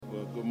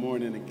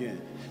morning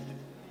again.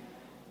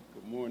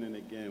 Good morning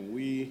again.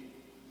 We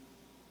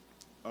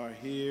are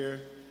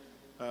here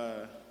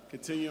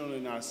continuing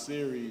in our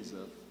series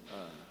of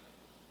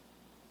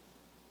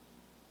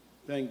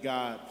Thank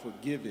God for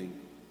Giving.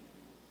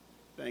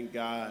 Thank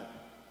God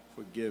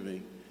for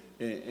giving.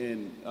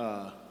 And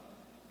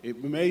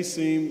it may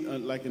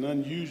seem like an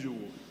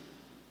unusual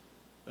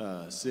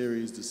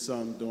series to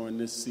some during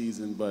this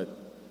season, but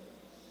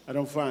I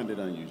don't find it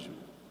unusual.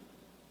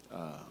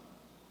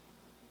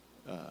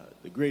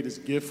 The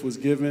greatest gift was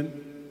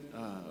given.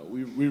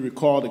 We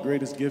recall the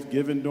greatest gift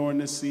given during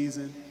this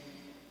season.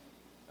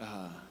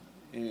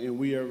 And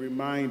we are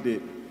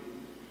reminded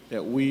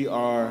that we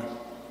are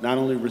not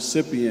only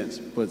recipients,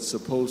 but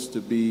supposed to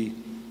be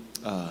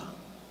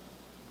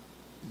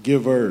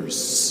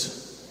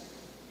givers.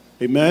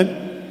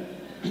 Amen?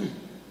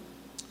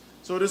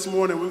 So this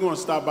morning, we're going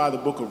to stop by the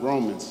book of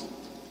Romans.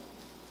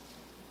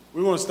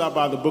 We're going to stop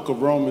by the book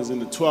of Romans in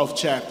the 12th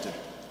chapter.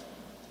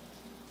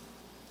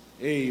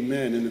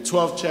 Amen. In the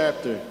 12th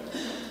chapter,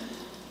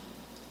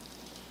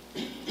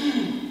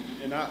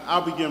 and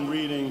I'll begin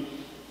reading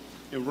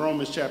in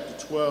Romans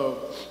chapter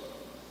 12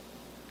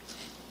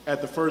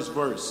 at the first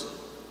verse.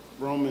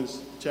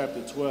 Romans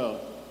chapter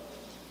 12.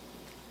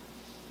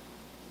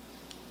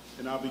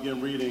 And I'll begin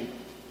reading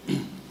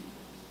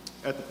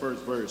at the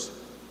first verse.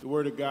 The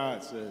word of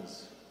God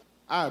says,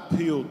 I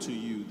appeal to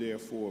you,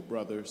 therefore,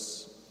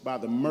 brothers, by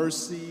the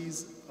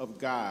mercies of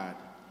God,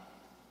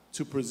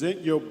 to present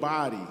your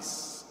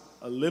bodies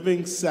a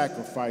living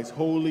sacrifice,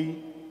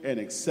 holy and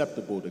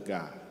acceptable to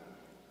God,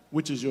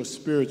 which is your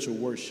spiritual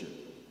worship.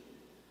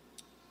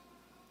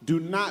 Do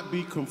not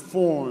be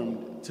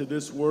conformed to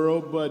this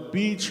world, but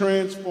be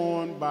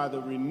transformed by the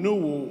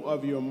renewal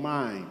of your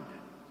mind,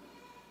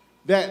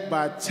 that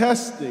by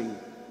testing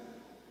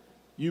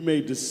you may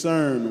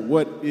discern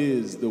what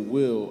is the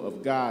will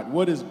of God,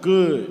 what is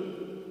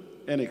good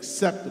and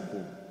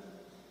acceptable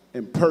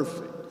and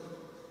perfect.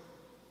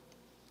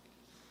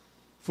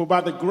 For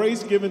by the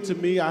grace given to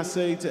me, I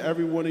say to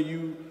every one of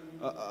you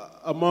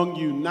among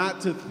you,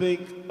 not to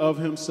think of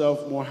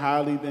himself more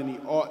highly than he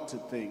ought to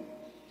think,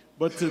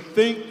 but to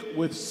think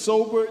with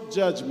sober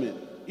judgment,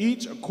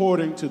 each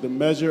according to the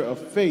measure of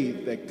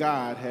faith that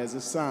God has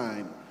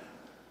assigned.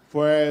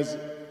 For as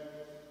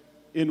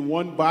in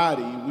one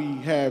body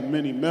we have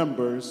many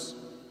members,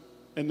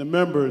 and the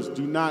members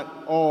do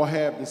not all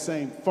have the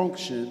same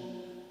function,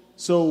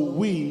 so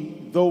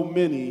we, though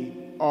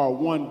many, are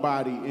one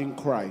body in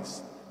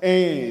Christ,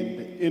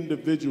 and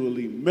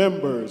individually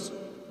members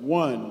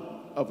one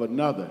of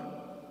another,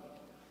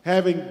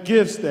 having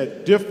gifts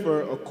that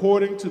differ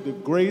according to the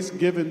grace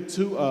given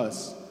to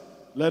us.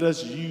 Let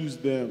us use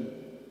them.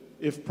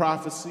 If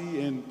prophecy,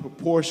 in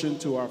proportion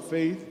to our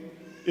faith;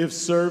 if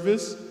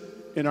service,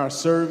 in our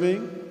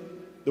serving;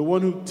 the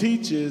one who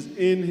teaches,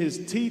 in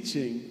his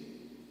teaching;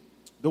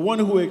 the one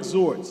who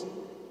exhorts,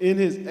 in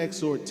his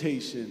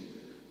exhortation;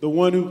 the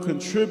one who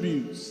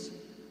contributes,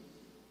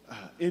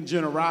 in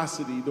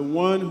generosity; the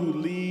one who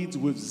leads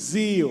with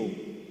zeal;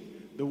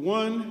 the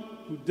one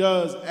who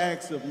does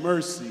acts of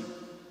mercy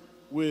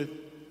with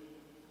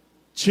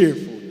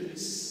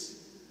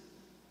cheerfulness.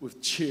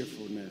 With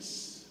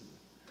cheerfulness.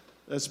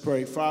 Let's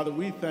pray. Father,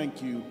 we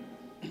thank you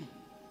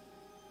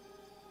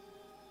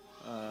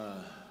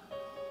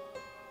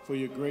for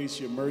your grace,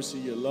 your mercy,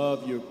 your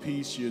love, your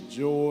peace, your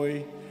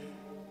joy.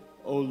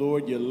 Oh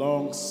Lord, your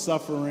long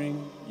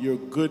suffering, your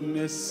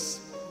goodness,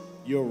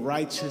 your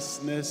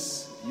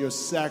righteousness, your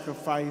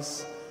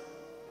sacrifice.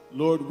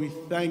 Lord, we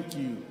thank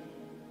you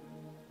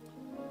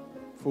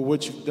for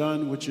what you've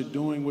done, what you're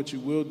doing, what you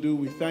will do.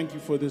 We thank you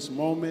for this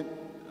moment,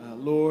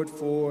 Lord,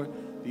 for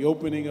the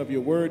opening of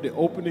your word. The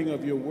opening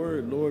of your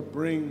word, Lord,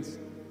 brings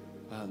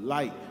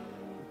light.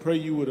 We pray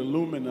you would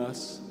illumine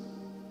us,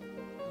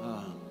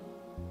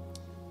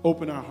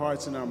 open our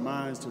hearts and our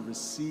minds to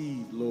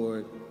receive,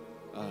 Lord,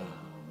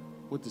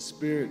 what the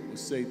Spirit will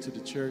say to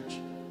the church.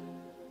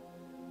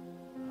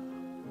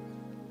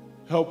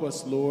 Help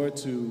us, Lord,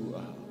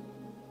 to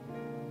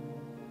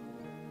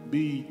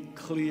be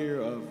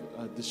clear of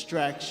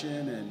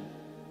distraction and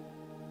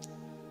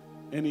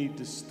any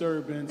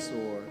disturbance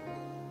or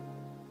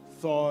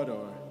thought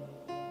or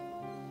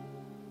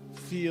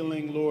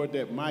feeling, Lord,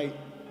 that might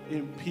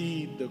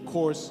impede the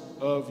course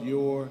of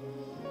your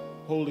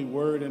holy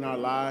word in our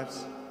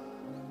lives.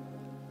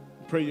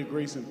 Pray your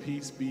grace and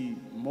peace be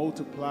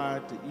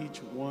multiplied to each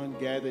one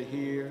gathered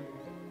here,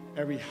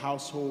 every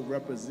household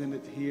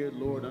represented here,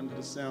 Lord, under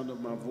the sound of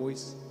my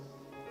voice.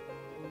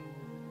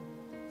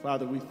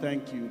 Father, we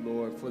thank you,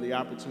 Lord, for the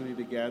opportunity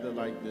to gather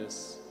like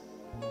this,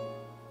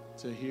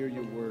 to hear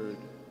your word,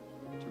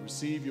 to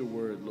receive your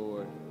word,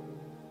 Lord,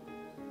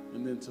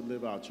 and then to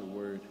live out your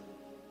word.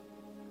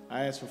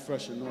 I ask for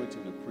fresh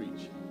anointing to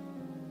preach,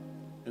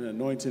 and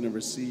anointing to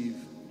receive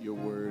your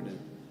word. And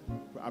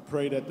I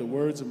pray that the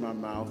words of my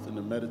mouth and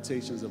the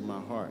meditations of my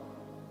heart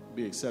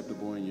be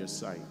acceptable in your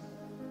sight.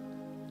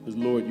 Because,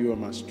 Lord, you are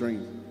my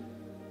strength.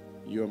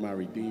 You are my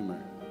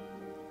Redeemer.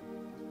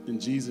 In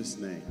Jesus'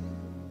 name,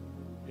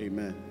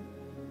 amen.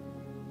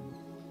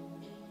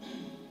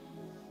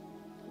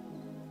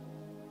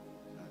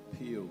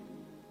 appeal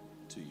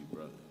to you,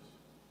 brothers.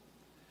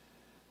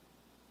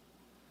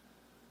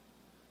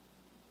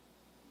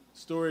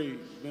 Story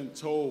been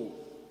told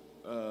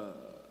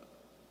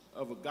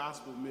of a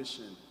gospel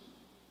mission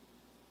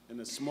in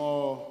a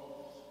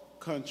small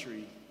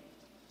country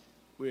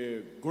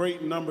where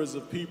great numbers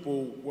of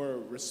people were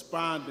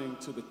responding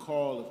to the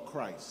call of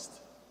Christ.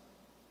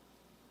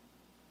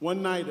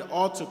 One night, an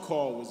altar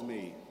call was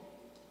made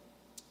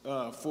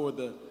for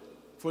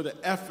the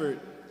effort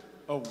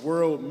of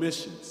world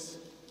missions.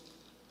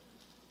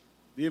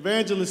 The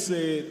evangelist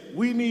said,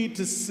 "We need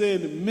to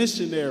send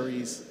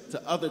missionaries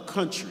to other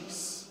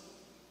countries.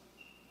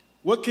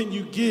 What can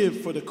you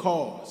give for the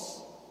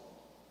cause?"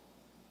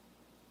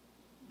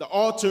 The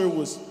altar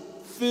was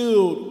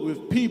filled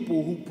with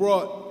people who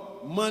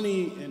brought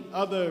money and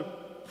other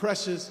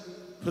precious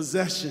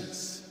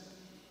possessions.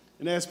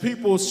 And as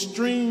people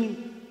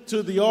streamed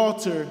to the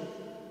altar,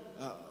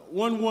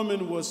 one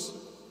woman was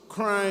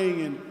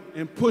crying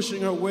and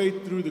pushing her way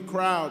through the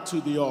crowd to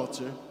the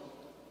altar.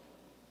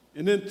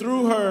 And then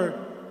through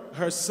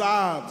her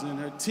sobs and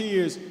her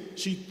tears,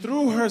 she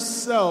threw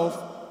herself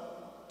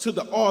to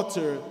the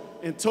altar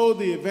and told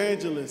the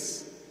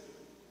evangelist,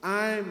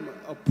 "I'm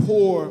a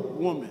poor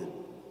woman.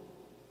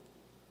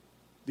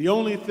 The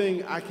only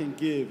thing I can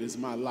give is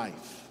my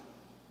life.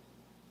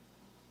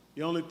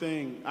 The only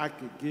thing I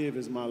could give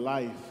is my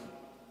life."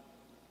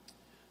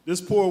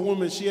 This poor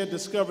woman, she had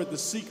discovered the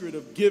secret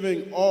of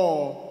giving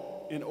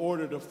all in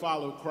order to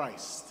follow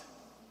Christ.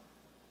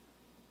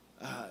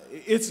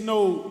 It's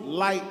no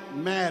light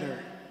matter.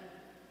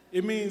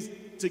 It means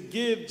to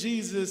give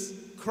Jesus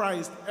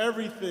Christ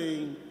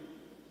everything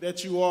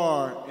that you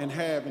are and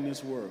have in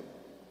this world.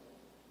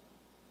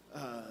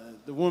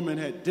 The woman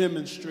had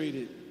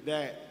demonstrated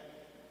that,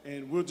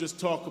 and we'll just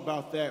talk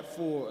about that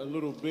for a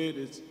little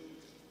bit.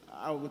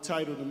 I would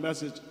title the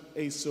message,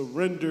 "A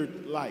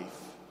Surrendered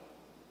Life."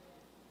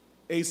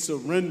 A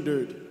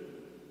surrendered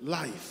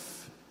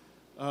life.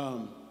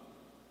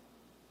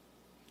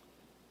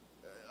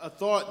 A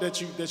thought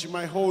that you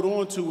might hold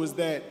on to is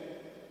that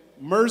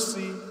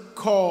mercy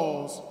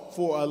calls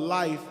for a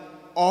life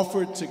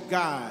offered to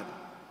God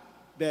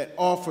that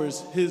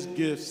offers his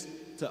gifts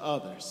to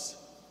others.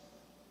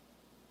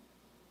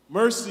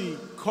 Mercy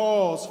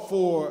calls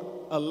for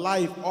a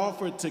life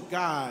offered to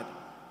God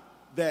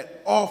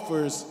that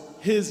offers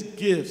his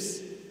gifts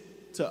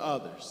to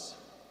others.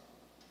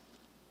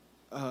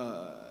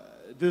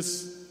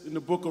 This, in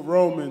the book of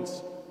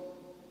Romans,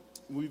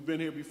 we've been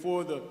here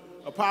before, the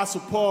Apostle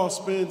Paul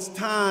spends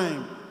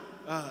time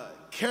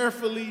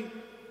carefully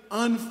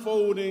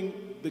unfolding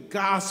the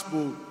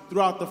gospel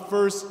throughout the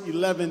first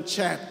 11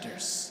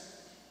 chapters.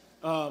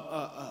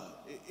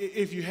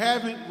 If you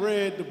haven't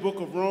read the book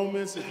of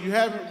Romans, if you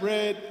haven't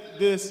read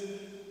this,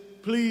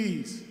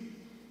 please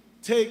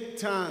take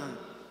time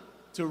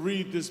to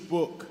read this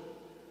book.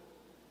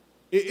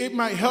 It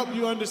might help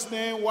you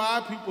understand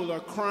why people are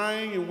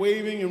crying and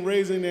waving and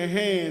raising their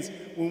hands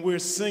when we're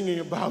singing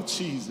about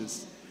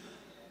Jesus.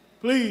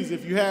 Please,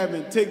 if you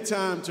haven't, take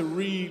time to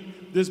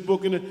read this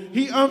book.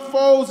 He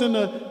unfolds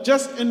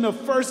just in the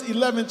first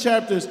 11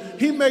 chapters,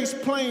 he makes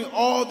plain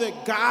all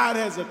that God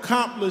has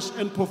accomplished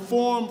and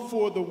performed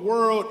for the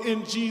world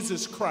in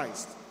Jesus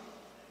Christ.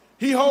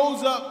 He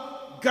holds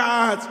up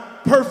God's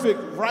perfect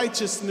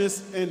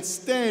righteousness and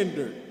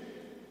standard,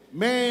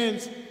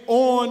 man's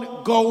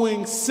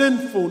ongoing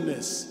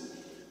sinfulness,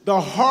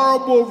 the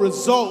horrible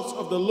results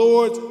of the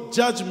Lord's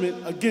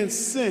judgment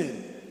against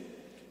sin,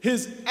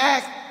 his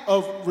act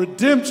of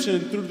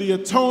redemption through the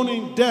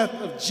atoning death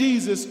of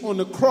Jesus on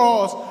the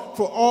cross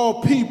for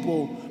all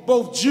people,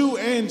 both Jew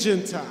and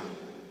Gentile.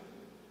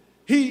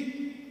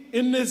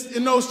 In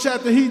those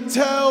chapters, he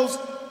tells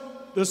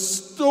the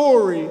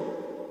story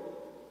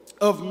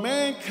of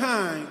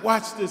mankind,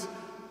 watch this,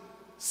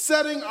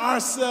 setting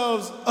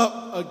ourselves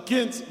up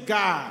against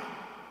God,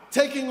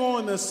 taking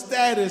on the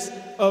status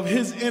of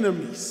his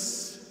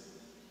enemies.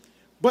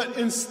 But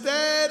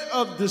instead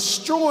of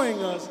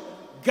destroying us,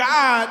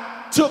 God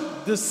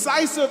took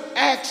decisive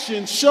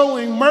action,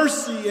 showing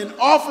mercy and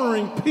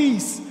offering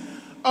peace,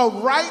 a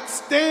right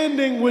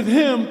standing with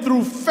him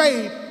through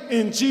faith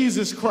in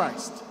Jesus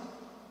Christ,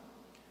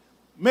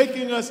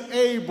 making us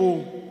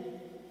able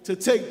to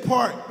take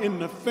part in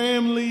the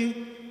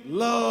family,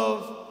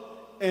 love,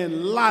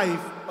 and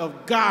life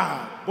of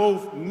God,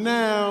 both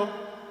now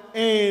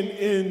and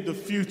in the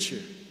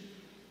future.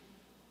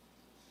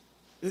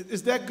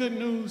 Is that good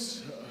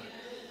news?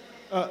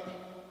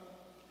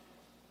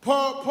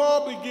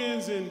 Paul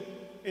begins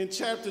in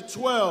chapter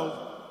 12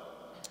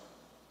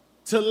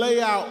 to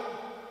lay out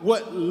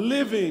what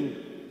living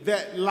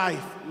that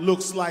life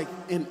looks like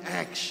in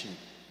action.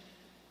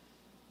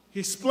 He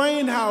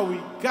explained how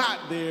we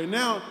got there.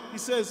 Now, he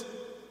says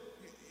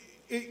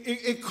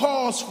it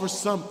calls for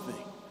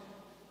something.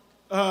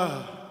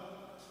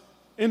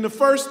 And the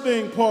first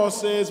thing Paul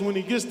says when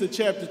he gets to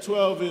chapter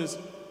 12 is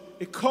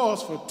it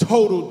calls for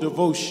total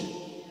devotion.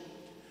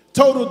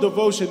 Total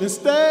devotion.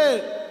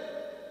 Instead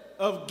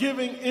of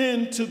giving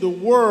in to the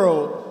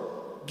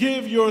world,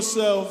 give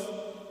yourself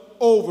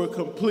over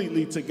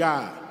completely to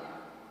God.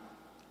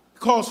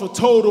 calls for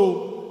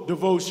total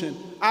devotion.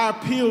 I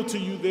appeal to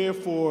you,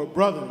 therefore,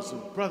 brothers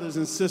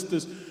and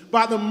sisters,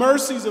 by the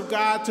mercies of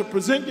God, to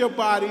present your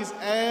bodies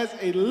as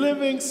a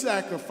living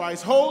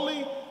sacrifice,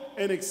 holy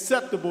and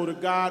acceptable to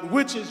God,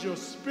 which is your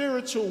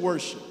spiritual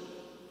worship.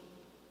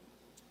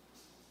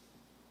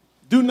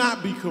 Do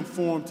not be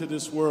conformed to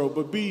this world,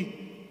 but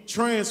be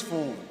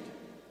transformed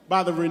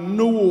by the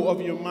renewal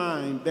of your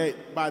mind,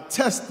 that by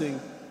testing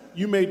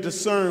you may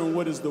discern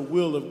what is the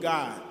will of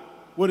God,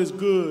 what is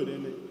good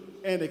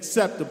and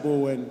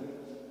acceptable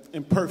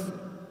and perfect.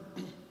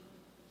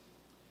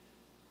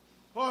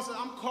 Paul said,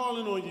 I'm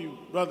calling on you,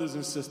 brothers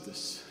and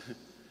sisters.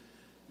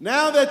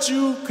 Now that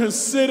you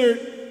considered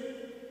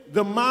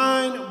the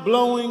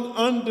mind-blowing,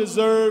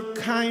 undeserved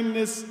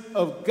kindness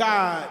of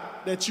God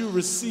that you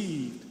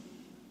received,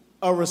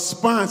 a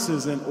response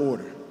is in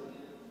order.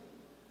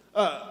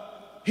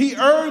 He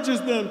urges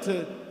them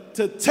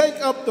to take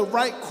up the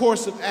right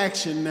course of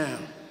action now,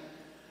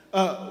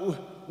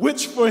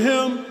 which for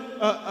him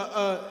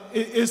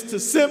is to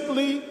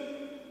simply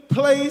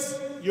place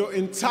your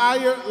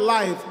entire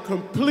life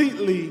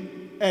completely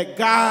at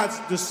God's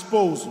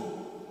disposal.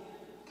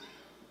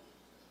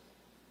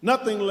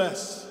 Nothing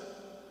less.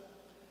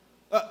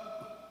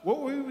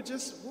 What were we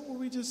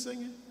just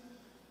singing?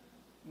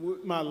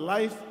 With my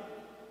life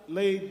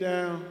laid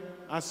down,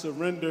 I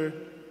surrender.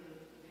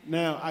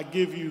 Now I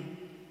give you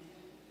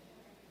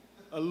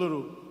a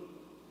little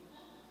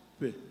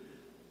bit.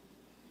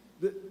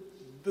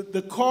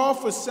 The call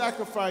for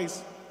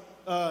sacrifice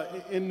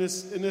in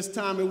this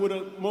time, it would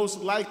have most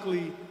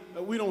likely,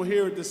 we don't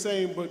hear it the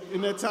same, but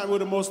in that time it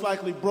would have most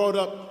likely brought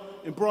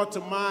up and brought to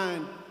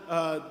mind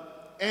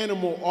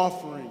animal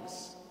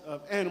offerings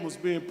of animals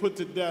being put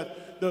to death.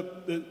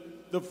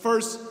 The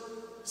first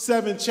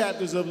 7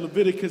 chapters of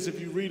Leviticus, if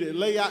you read it,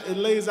 it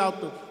lays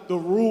out the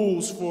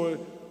rules for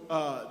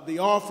the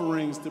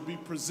offerings to be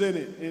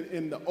presented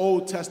in the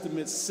Old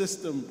Testament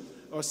system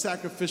or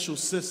sacrificial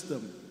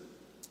system.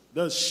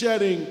 The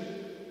shedding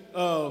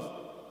of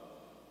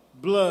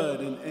blood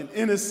and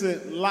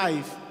innocent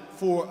life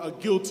for a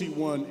guilty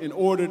one in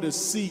order to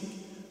seek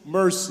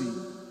mercy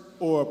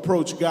or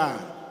approach God.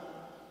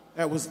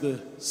 That was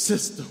the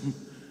system.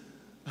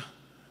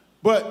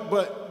 But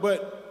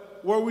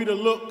were we to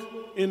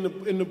look in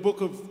the book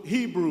of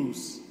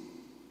Hebrews,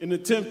 in the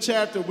 10th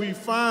chapter, we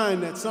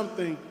find that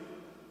something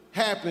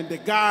happened,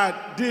 that God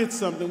did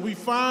something. We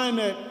find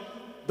that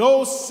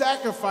those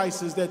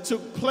sacrifices that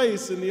took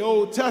place in the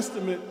Old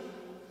Testament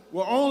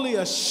were only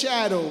a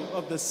shadow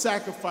of the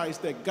sacrifice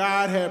that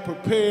God had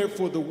prepared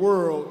for the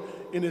world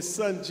in his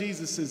son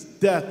Jesus'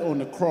 death on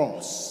the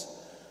cross.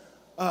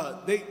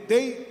 They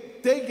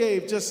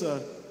gave just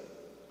a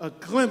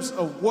glimpse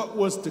of what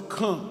was to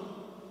come.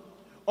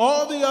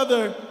 All the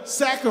other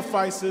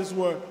sacrifices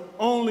were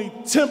only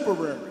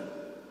temporary.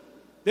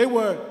 They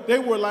were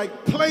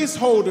like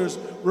placeholders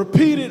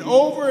repeated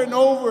over and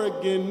over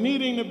again,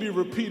 needing to be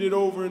repeated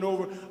over and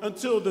over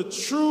until the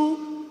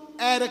true,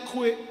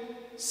 adequate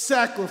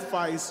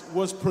sacrifice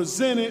was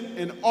presented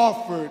and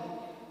offered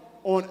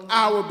on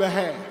our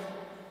behalf.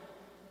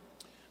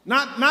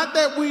 Not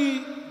that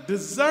we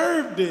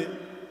deserved it,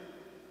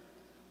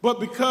 but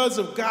because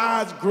of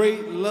God's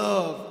great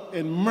love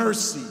and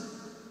mercy,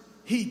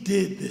 he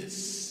did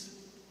this.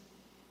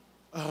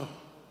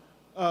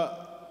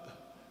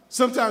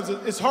 Sometimes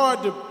it's hard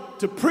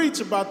to preach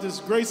about this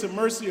grace and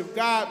mercy of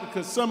God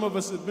because some of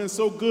us have been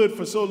so good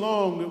for so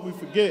long that we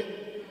forget.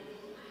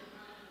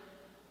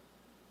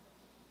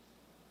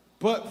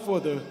 But for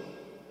the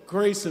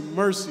grace and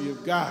mercy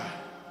of God.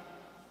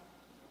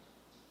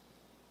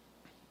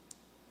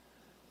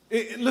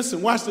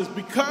 Listen, watch this.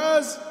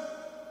 Because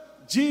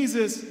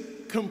Jesus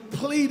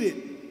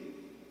completed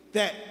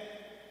that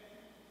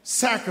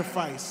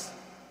sacrifice,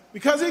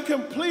 because he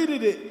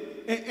completed it,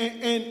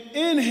 and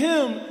in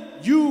him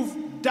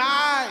you've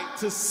died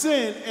to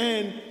sin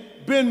and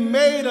been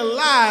made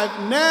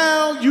alive,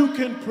 now you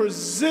can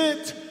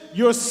present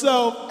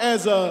yourself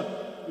as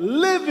a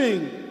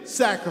living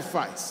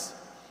sacrifice.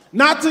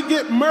 Not to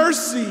get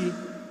mercy,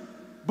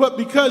 but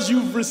because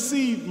you've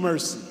received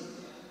mercy.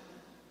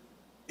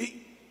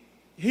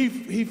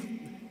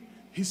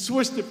 He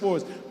switched it for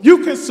us.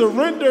 You can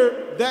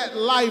surrender that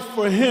life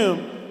for him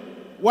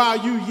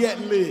while you yet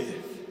live.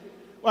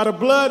 While the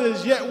blood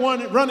is yet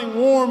running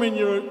warm in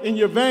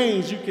your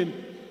veins,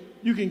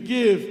 you can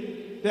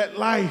give that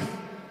life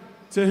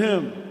to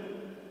him.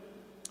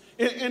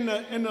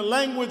 In the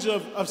language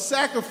of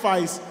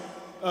sacrifice,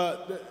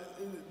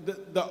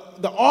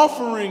 the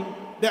offering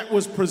that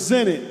was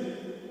presented,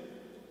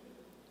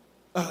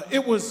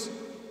 it was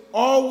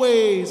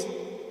always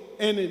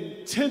an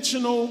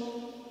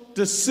intentional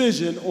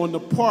decision on the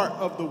part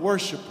of the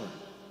worshiper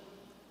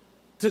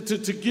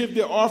to give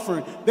their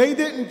offering. They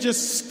didn't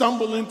just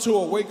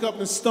wake up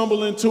and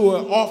stumble into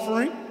an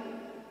offering.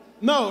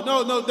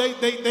 No,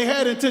 they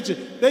had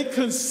intention. They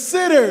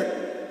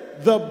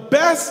considered the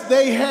best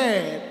they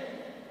had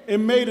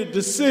and made a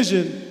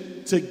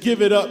decision to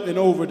give it up and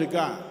over to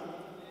God.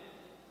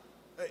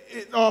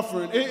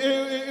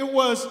 It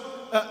was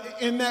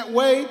in that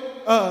way,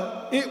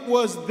 it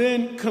was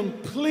then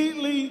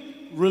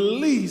completely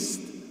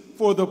released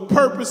for the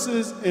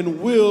purposes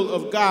and will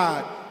of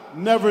God,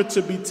 never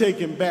to be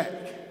taken back.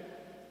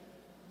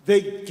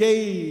 They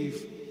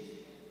gave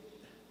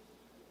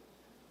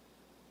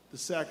the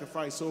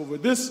sacrifice over.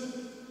 This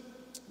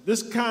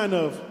kind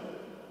of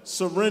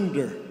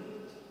surrender,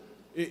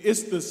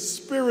 it's the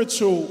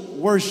spiritual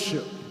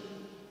worship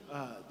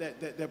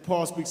that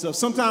Paul speaks of,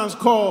 sometimes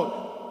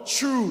called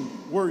true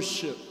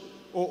worship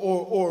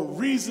or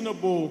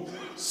reasonable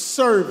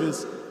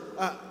service.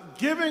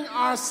 Giving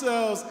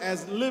ourselves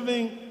as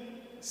living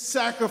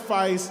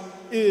sacrifice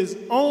is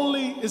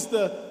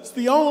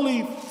the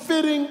only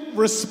fitting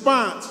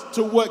response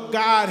to what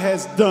God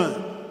has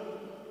done.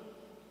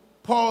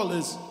 Paul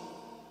is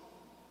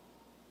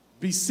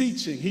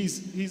beseeching,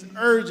 he's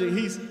urging,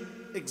 he's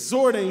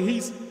exhorting,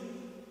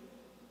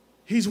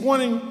 he's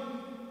wanting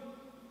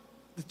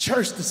the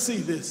church to see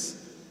this.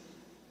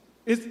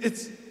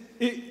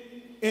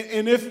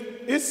 And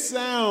if it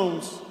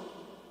sounds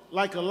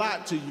like a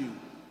lot to you,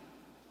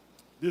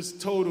 this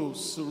total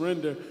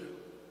surrender,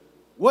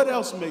 what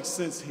else makes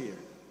sense here?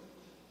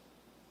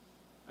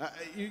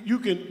 You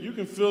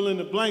can fill in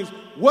the blanks.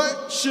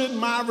 What should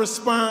my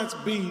response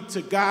be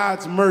to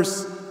God's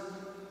mercy?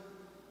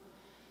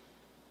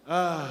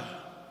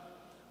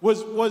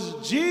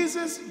 Was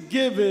Jesus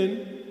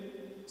given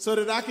so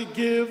that I could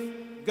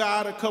give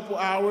God a couple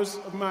hours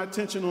of my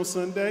attention on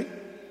Sunday,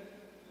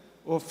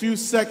 or a few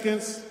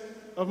seconds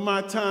of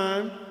my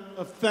time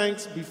of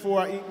thanks before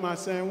I eat my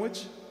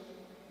sandwich?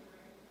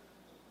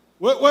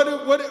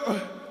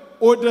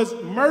 Or does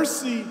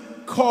mercy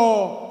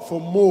call for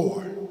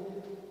more?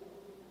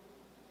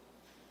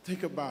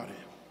 Think about it.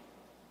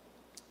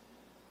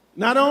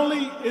 Not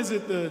only is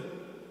it the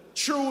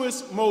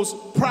truest,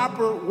 most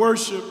proper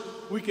worship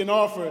we can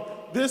offer,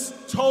 this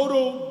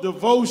total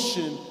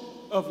devotion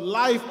of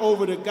life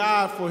over to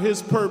God for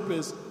his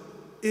purpose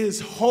is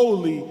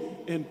holy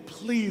and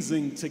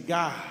pleasing to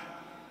God.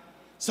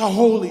 It's a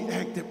holy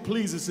act that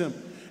pleases him.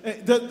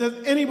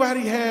 Does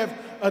anybody have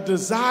a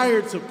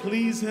desire to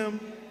please him?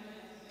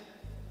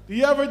 Do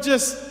you ever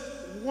just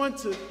want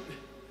to?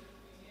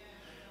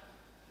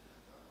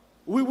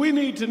 We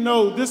need to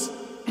know this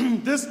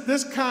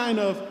this kind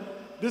of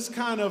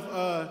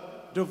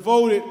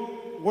devoted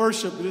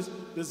worship, this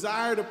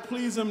desire to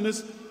please him,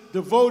 this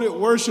devoted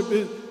worship,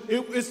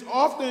 it's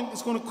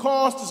going to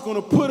cost, it's going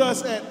to put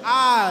us at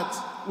odds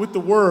with the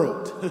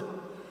world,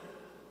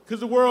 because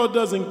the world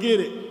doesn't get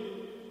it.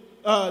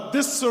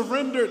 This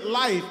surrendered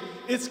life,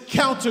 it's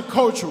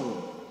countercultural.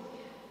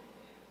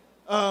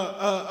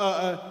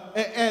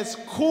 As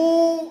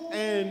cool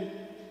and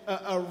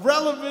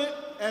relevant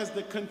as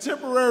the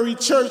contemporary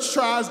church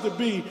tries to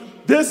be,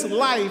 this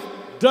life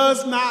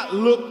does not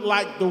look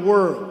like the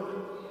world.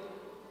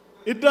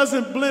 It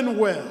doesn't blend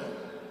well.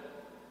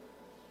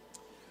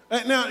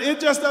 Now, it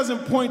just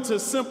doesn't point to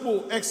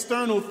simple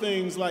external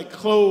things like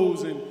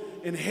clothes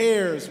and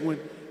hairs when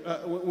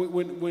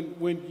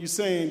you're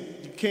saying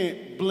you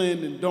can't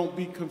blend and don't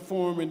be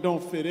conform and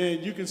don't fit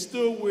in. You can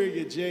still wear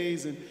your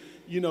J's and,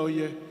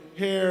 your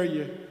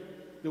hair,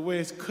 the way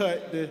it's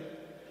cut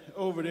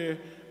over there.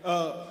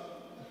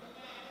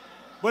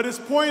 But it's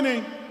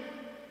pointing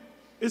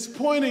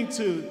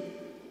to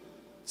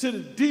the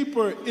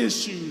deeper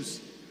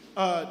issues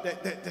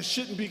that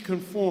shouldn't be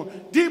conformed,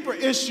 deeper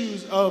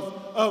issues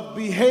of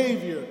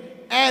behavior,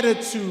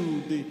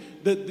 attitude,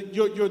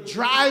 your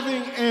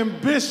driving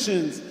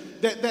ambitions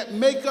that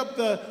make up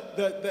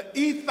the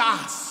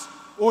ethos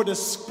or the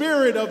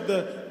spirit of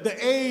the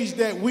age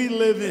that we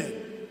live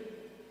in.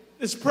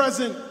 This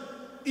present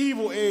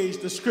evil age,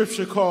 the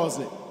scripture calls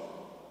it,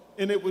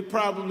 and it would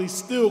probably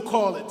still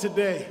call it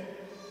today.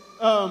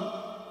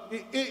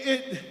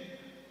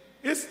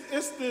 It's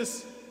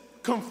this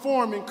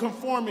conforming.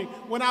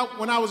 When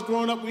I was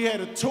growing up, we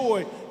had a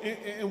toy,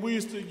 and we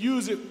used to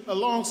use it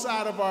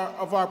alongside of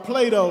our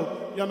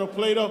Play-Doh. Y'all know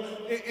Play-Doh,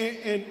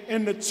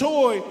 and the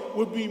toy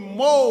would be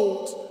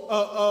molds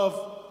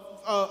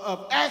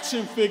of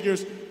action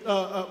figures.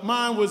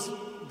 Mine was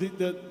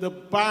the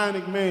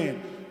Bionic Man,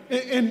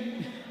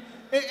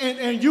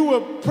 and you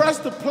would press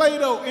the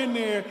Play-Doh in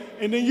there,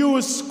 and then you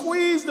would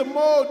squeeze the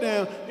mold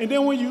down, and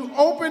then when you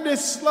opened it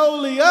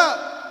slowly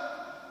up,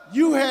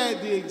 you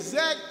had the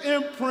exact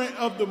imprint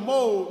of the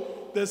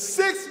mold, the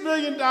 $6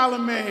 million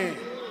man.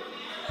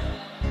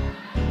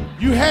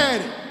 You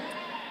had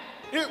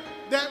it.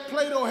 That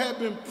Play-Doh had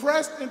been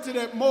pressed into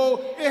that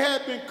mold. It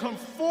had been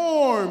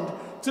conformed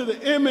to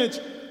the image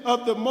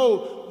of the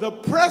mold. The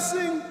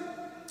pressing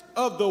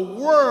of the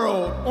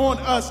world on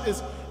us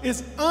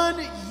is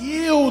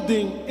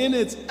unyielding in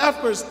its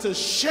efforts to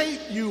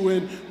shape you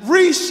and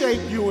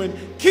reshape you and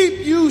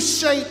keep you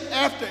shaped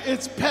after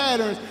its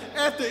patterns,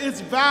 after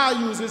its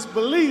values, its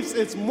beliefs,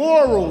 its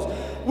morals,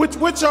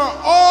 which are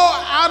all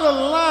out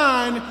of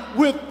line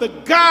with the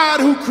God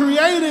who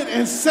created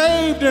and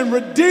saved and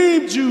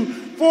redeemed you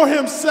for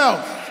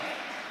himself.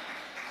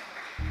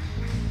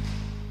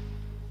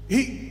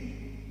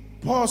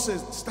 Paul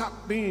says,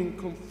 stop being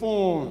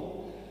conformed.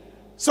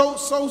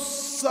 so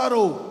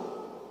subtle.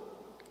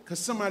 Because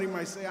somebody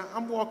might say,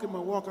 I'm walking my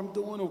walk, I'm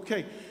doing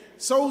okay.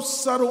 So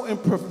subtle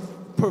and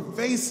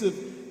pervasive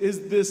is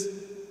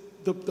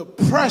the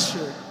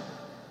pressure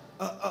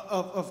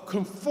of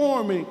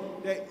conforming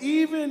that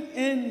even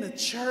in the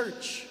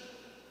church,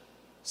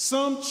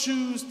 some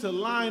choose to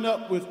line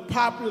up with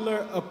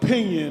popular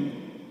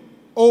opinion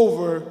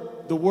over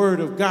the Word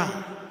of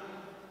God.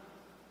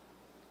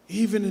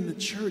 Even in the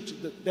church,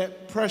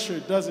 that pressure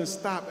doesn't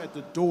stop at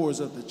the doors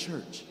of the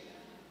church.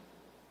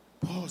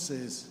 Paul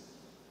says,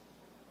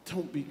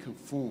 don't be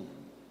conformed.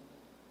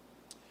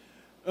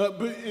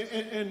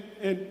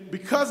 And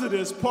because of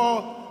this,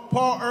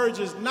 Paul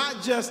urges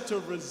not just to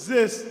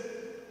resist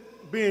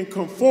being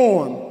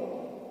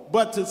conformed,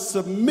 but to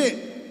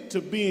submit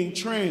to being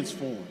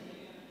transformed.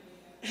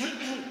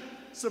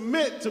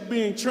 Submit to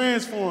being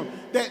transformed.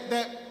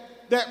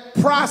 That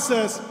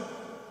process,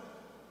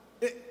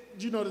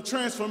 the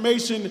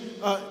transformation,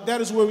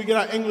 that is where we get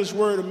our English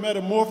word of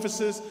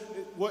metamorphosis.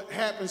 What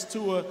happens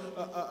to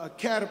a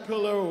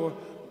caterpillar, or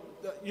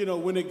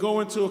when they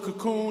go into a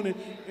cocoon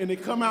and they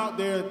come out,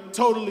 they're a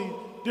totally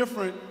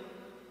different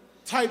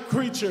type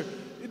creature.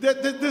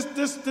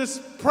 This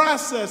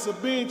process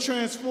of being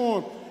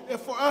transformed, and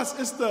for us,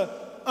 it's the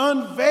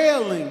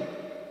unveiling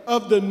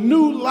of the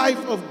new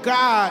life of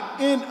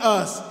God in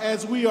us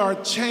as we are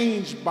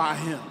changed by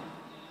Him.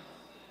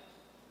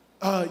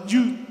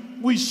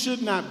 We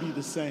should not be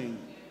the same.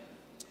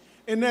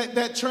 And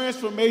that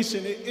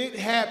transformation, it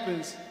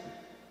happens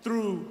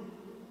through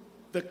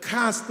the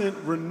constant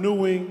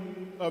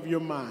renewing of your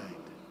mind.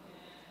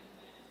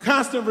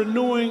 Constant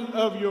renewing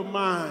of your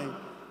mind.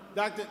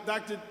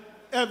 Dr.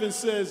 Evans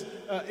says,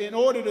 in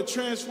order to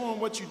transform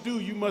what you do,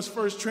 you must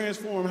first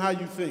transform how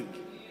you think.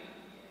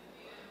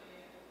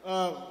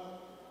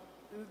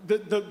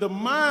 The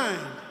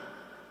mind,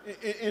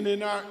 and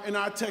in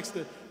our text,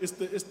 it's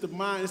the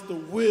mind, it's the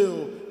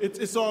will.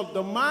 It's all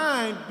the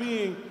mind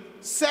being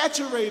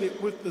saturated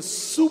with the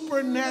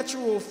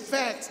supernatural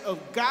facts of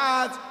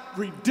God's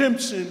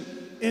redemption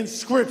in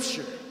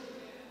Scripture.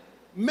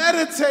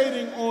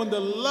 Meditating on the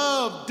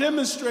love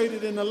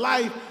demonstrated in the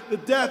life, the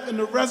death, and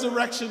the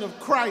resurrection of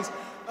Christ.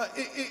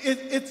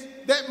 It's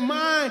that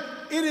mind,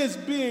 it is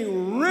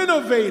being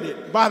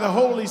renovated by the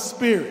Holy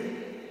Spirit.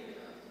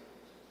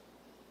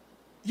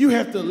 You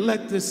have to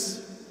let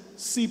this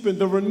seep in.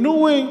 The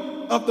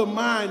renewing of the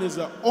mind is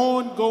an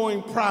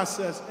ongoing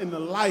process in the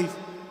life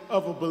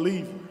of a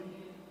believer.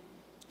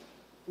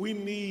 We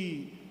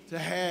need to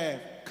have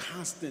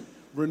constant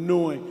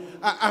renewing.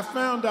 I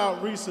found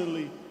out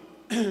recently,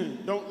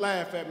 don't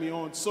laugh at me,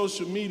 on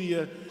social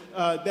media,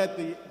 that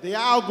the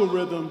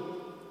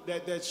algorithm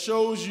that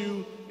shows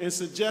you and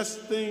suggests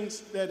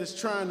things that it's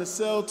trying to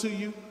sell to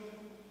you,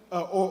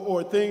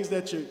 or things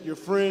that your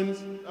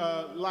friends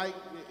like,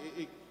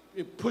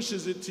 it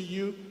pushes it to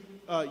you.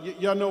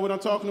 Y'all know what I'm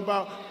talking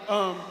about?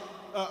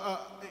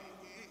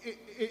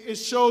 It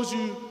shows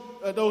you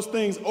those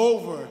things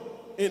over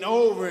and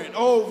over and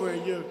over,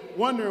 and you're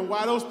wondering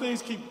why those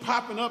things keep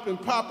popping up and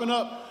popping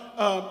up.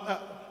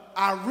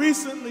 I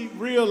recently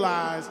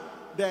realized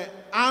that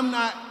I'm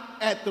not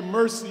at the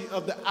mercy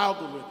of the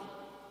algorithm.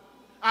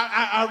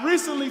 I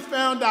recently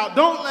found out,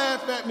 don't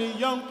laugh at me,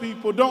 young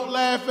people, don't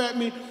laugh at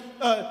me,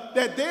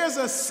 that there's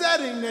a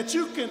setting that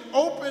you can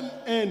open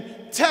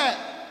and tap,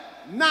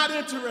 not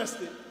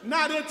interested,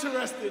 not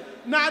interested,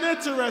 not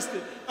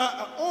interested,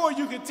 or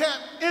you can tap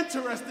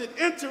interested,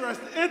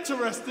 interested,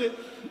 interested,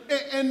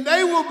 and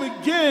they will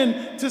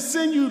begin to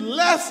send you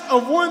less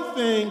of one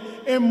thing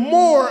and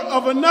more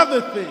of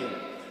another thing.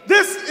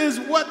 This is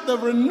what the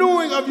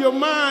renewing of your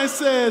mind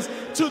says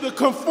to the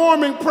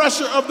conforming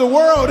pressure of the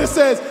world. It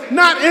says,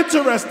 not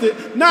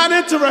interested, not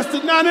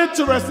interested, not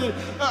interested.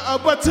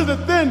 But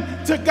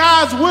to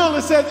God's will,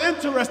 it says,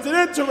 interested,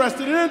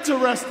 interested,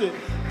 interested.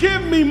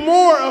 Give me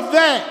more of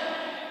that.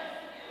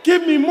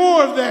 Give me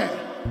more of that.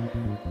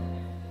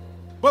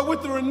 But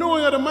with the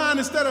renewing of the mind,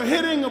 instead of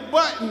hitting a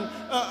button,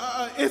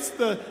 it's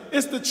the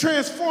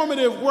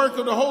transformative work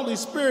of the Holy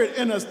Spirit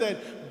in us that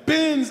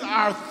bends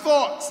our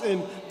thoughts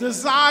and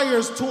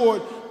desires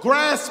toward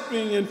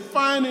grasping and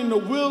finding the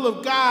will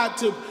of God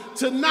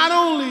to not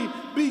only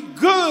be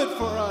good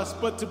for us,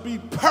 but to be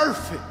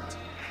perfect.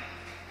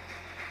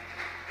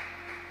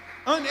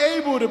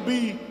 Unable to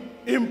be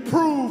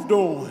improved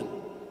on.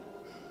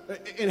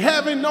 And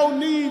having no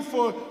need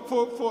for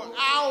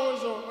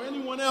ours or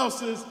anyone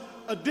else's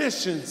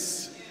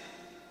additions.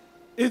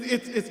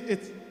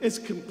 It's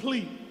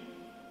complete.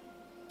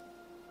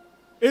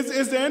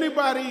 Is there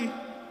anybody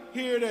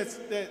here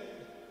that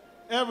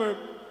ever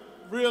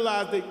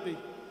realized that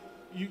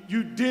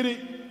you did it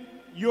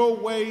your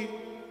way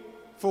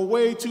for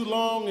way too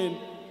long, and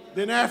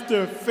then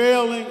after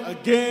failing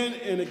again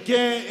and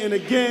again and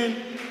again,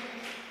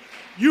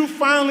 you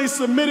finally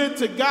submitted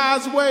to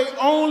God's way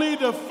only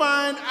to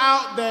find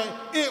out that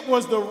it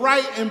was the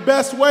right and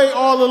best way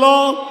all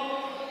along?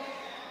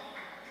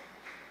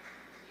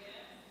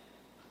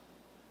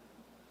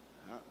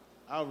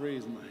 I'll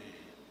raise my hand.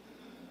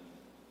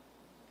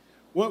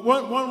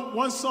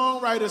 One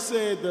songwriter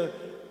said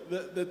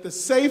the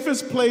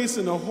safest place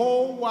in the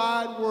whole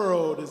wide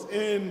world is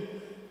in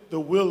the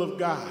will of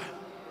God.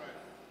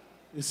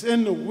 It's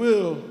in the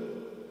will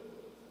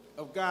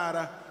of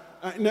God.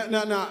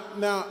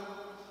 Now,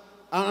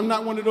 I'm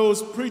not one of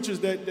those preachers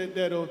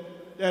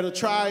that'll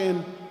try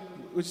and,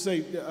 what you say,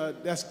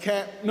 that's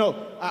cap. No,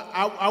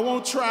 I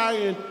won't try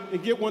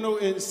and get one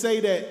and say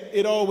that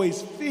it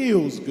always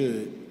feels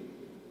good.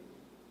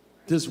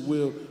 This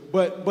will,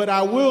 but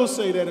I will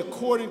say that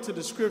according to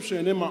the scripture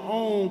and in my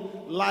own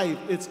life,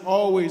 it's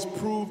always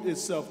proved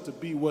itself to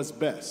be what's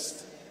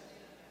best.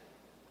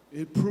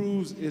 It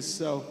proves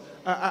itself.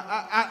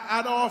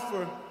 I'd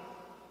offer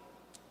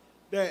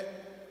that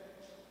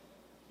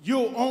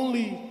you'll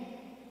only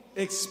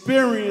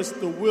experience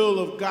the will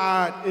of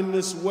God in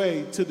this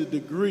way to the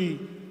degree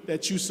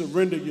that you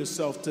surrender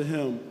yourself to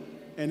Him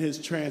and His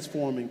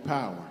transforming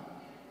power.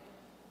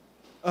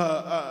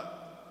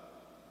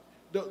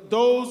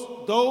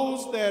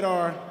 Those that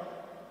are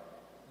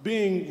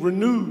being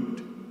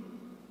renewed,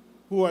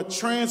 who are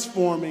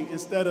transforming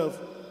instead of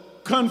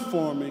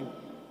conforming,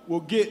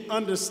 will get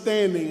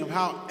understanding of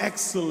how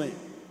excellent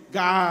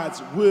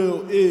God's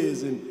will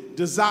is and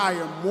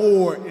desire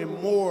more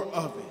and more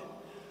of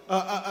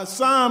it.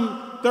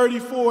 Psalm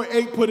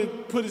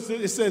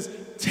 34:8 it says,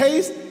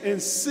 "Taste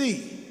and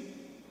see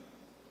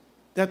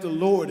that the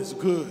Lord is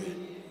good."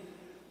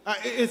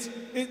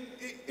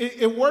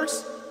 It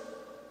works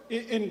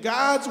in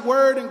God's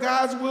word and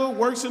God's will,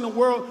 works in the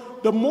world.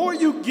 The more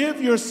you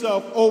give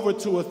yourself over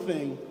to a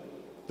thing,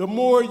 the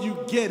more you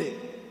get it.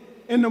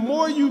 And the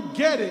more you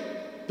get it,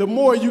 the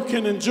more you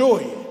can enjoy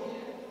it.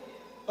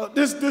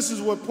 This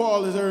is what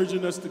Paul is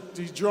urging us to,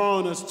 he's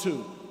drawing us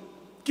to.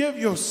 Give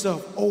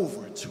yourself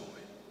over to it.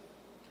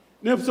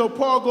 And so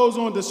Paul goes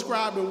on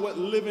describing what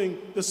living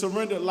the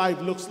surrendered life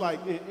looks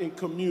like in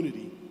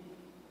community.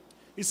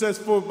 He says,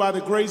 "For by the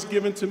grace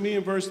given to me,"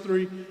 in verse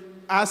 3,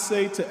 "I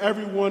say to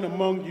everyone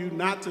among you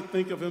not to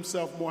think of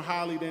himself more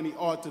highly than he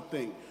ought to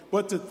think,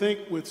 but to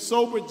think with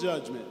sober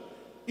judgment,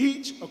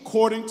 each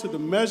according to the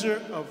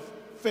measure of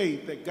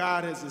faith that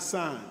God has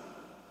assigned.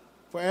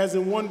 For as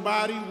in one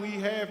body we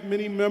have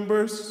many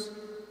members,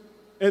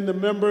 and the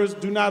members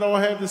do not all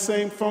have the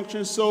same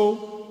function,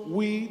 so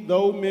we,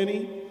 though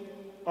many,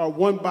 are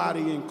one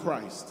body in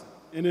Christ,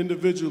 and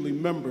individually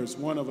members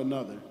one of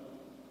another."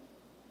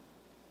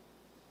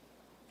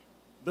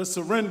 The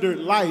surrendered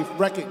life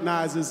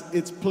recognizes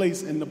its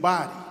place in the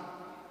body.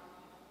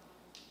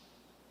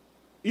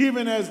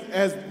 Even as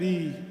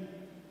the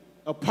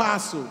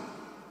apostle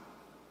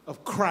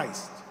of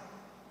Christ,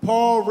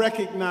 Paul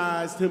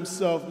recognized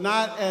himself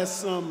not as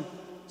some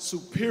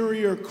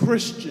superior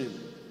Christian,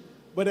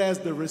 but as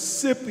the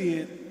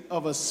recipient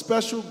of a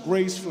special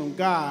grace from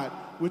God,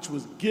 which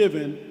was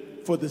given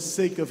for the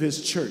sake of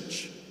his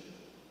church.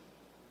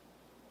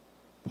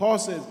 Paul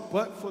says,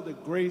 "But for the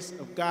grace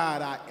of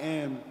God, I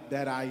am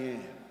that I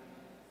am."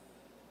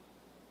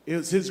 It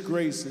was his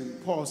grace,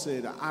 and Paul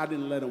said, "I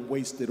didn't let him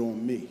waste it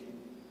on me."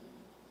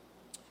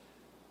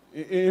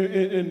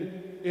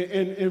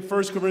 In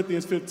 1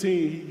 Corinthians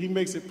 15, he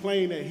makes it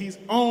plain that he's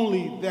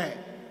only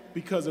that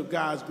because of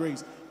God's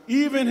grace.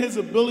 Even his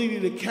ability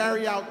to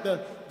carry out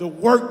the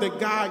work that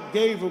God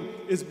gave him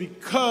is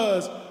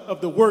because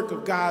of the work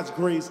of God's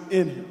grace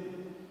in him.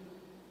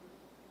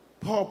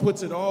 Paul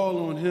puts it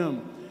all on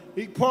him.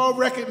 Paul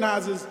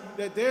recognizes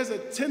that there's a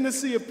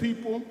tendency of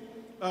people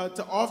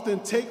to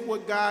often take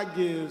what God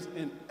gives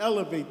and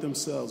elevate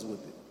themselves with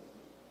it.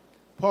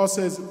 Paul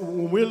says,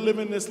 when we're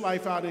living this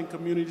life out in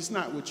community, it's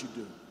not what you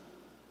do.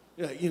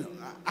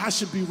 I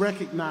should be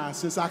recognized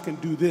since I can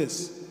do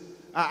this.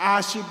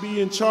 I should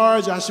be in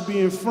charge. I should be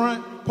in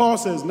front. Paul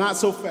says, not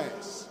so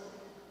fast.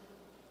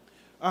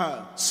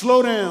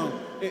 Slow down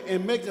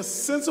and make a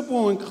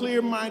sensible and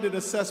clear-minded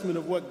assessment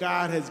of what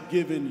God has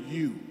given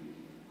you.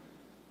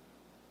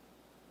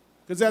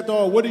 Because after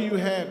all, what do you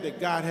have that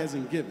God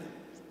hasn't given?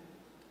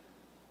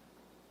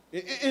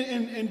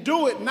 And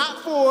do it not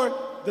for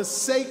the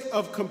sake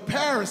of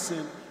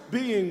comparison,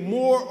 being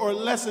more or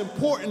less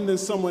important than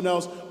someone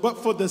else, but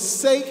for the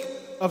sake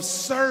of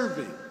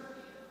serving,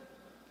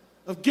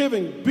 of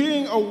giving,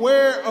 being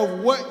aware of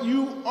what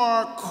you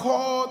are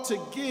called to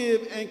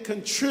give and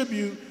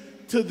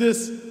contribute to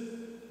this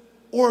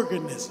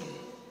organism,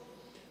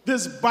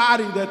 this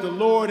body that the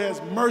Lord has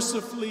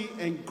mercifully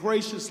and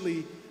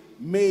graciously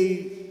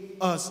made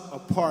us a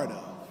part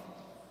of.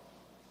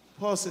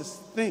 Paul says,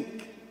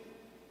 think.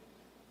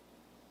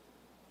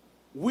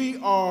 We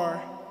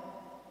are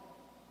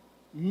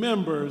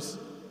members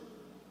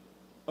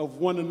of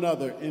one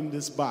another in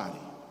this body.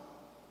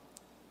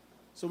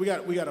 So we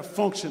got to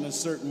function a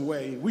certain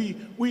way.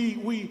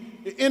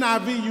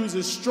 NIV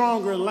uses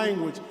stronger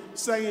language,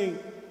 saying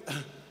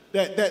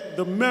that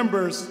the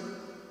members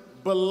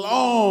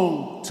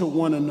belong to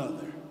one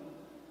another.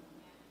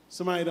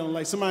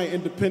 Somebody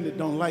independent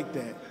don't like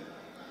that.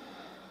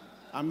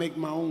 I make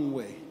my own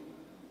way.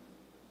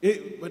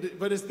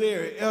 But it's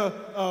there.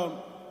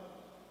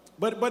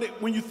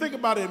 When you think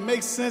about it, it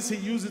makes sense. He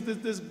uses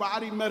this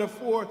body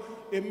metaphor.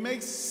 It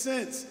makes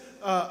sense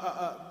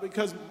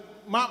because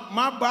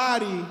my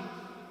body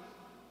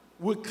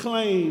would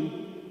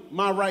claim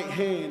my right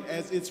hand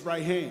as its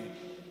right hand.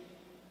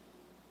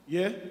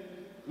 Yeah?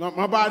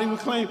 My body would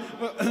claim,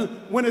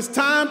 when it's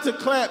time to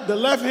clap, the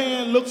left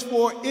hand looks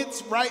for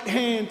its right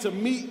hand to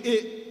meet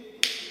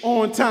it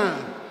on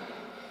time.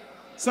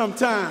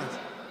 Sometimes.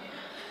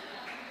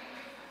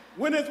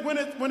 When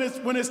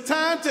it's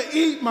time to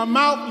eat, my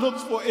mouth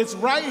looks for its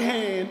right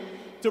hand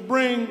to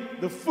bring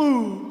the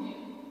food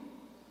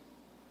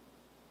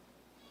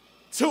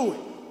to it.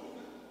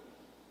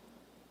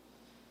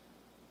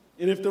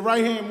 And if the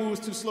right hand moves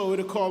too slow,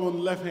 it'll call on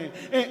the left hand.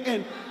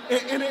 And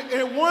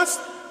it wants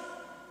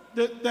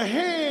the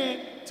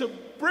hand to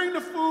bring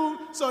the food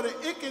so that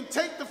it can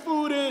take the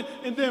food in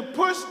and then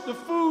push the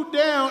food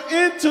down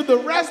into the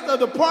rest of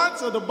the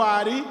parts of the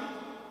body.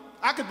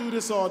 I could do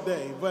this all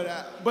day,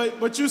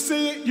 but you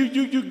see it,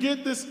 you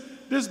get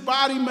this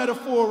body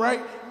metaphor,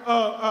 right?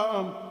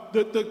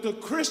 The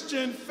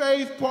Christian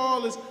faith,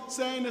 Paul is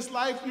saying, this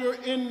life you're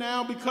in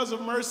now because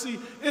of mercy,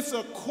 it's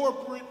a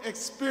corporate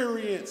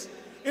experience.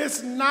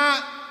 It's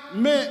not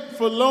meant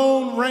for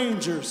lone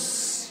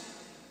rangers.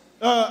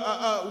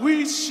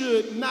 We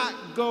should not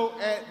go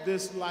at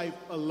this life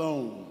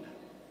alone.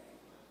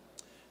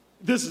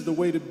 This is the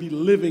way to be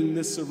living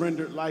this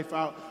surrendered life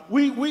out.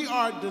 We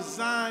are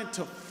designed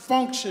to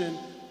function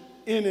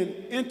in an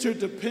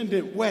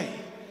interdependent way.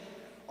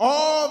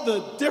 All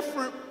the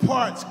different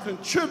parts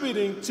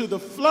contributing to the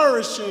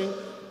flourishing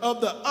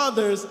of the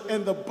others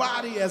and the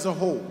body as a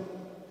whole.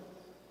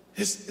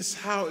 It's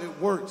how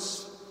it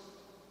works.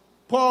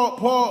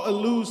 Paul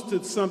alludes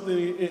to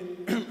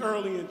something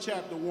early in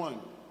chapter 1.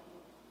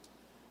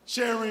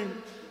 Sharing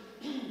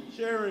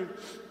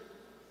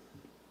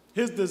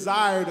his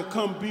desire to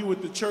come be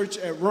with the church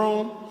at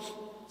Rome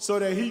so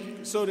that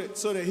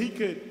he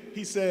could,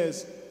 he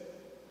says,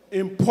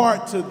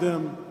 impart to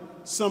them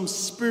some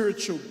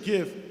spiritual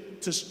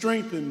gift to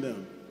strengthen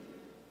them.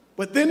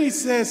 But then he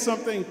says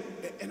something,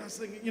 and I was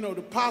thinking, the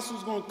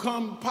apostle's going to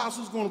come, the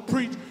apostle's going to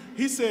preach.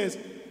 He says,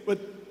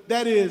 but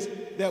that is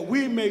that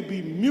we may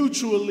be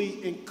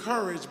mutually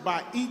encouraged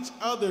by each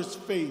other's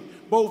faith,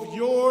 both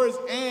yours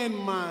and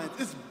mine.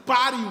 It's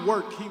body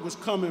work he was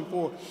coming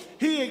for.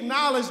 He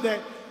acknowledged that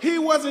he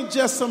wasn't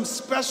just some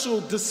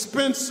special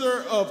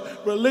dispenser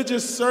of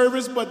religious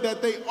service, but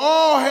that they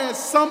all had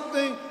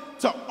something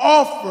to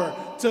offer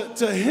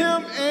to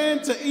him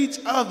and to each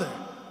other.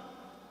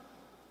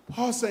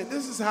 Paul's saying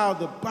this is how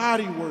the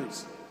body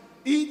works.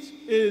 Each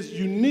is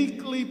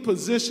uniquely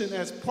positioned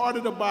as part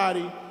of the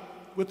body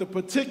with a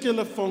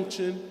particular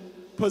function,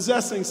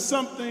 possessing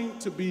something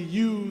to be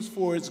used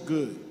for its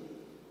good.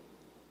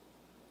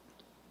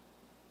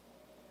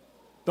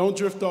 Don't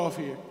drift off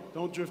here.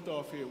 Don't drift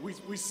off here.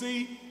 We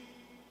see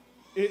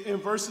in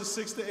verses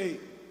 6 to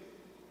 8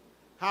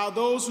 how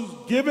those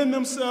who've given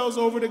themselves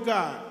over to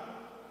God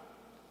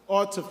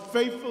ought to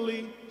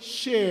faithfully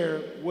share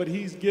what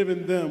he's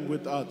given them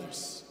with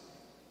others.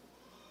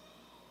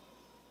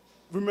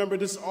 Remember,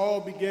 this all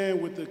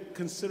began with the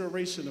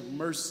consideration of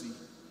mercy.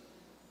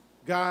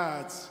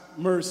 God's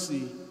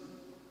mercy.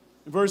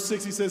 In verse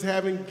 6, he says,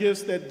 having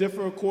gifts that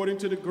differ according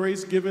to the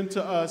grace given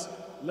to us,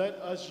 let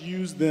us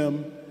use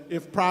them.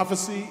 If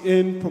prophecy,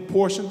 in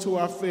proportion to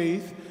our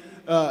faith.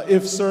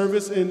 If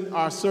service, in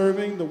our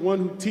serving. The one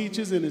who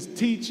teaches in his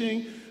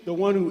teaching. The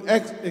one who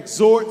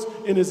exhorts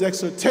in his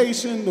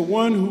exhortation. The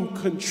one who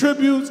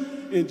contributes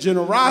in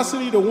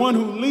generosity. The one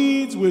who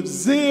leads with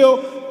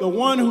zeal. The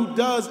one who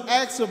does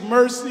acts of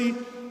mercy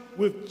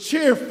with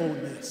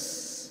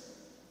cheerfulness.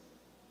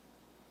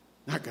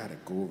 I got to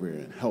go over here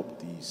and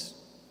help these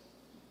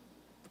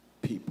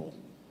people.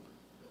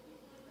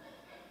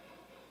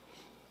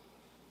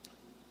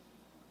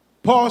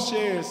 Paul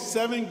shares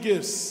 7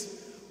 gifts,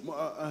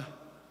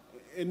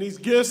 and these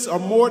gifts are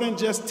more than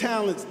just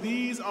talents.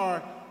 These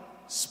are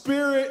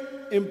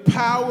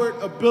spirit-empowered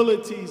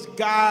abilities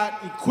God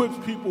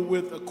equips people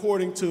with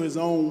according to his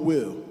own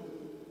will,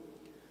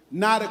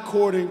 not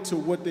according to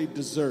what they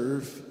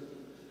deserve,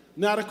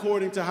 not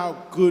according to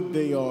how good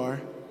they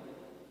are.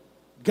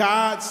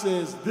 God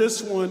says,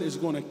 this one is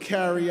going to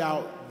carry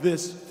out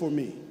this for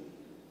me.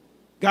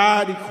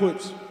 God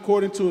equips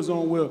according to his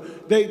own will.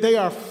 They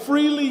are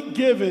freely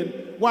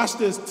given, watch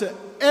this, to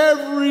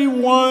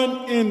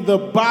everyone in the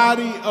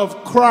body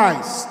of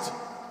Christ.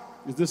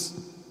 Is this?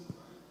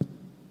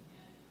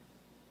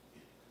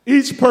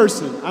 Each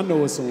person, I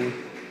know it's on.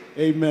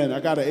 Amen. I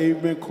got an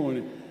amen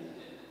corner.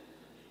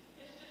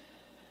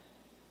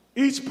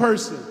 Each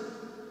person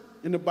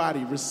in the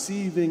body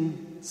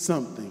receiving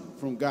something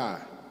from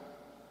God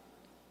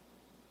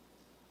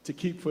to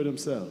keep for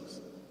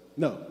themselves.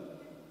 No.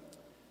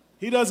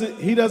 He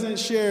doesn't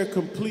share a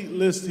complete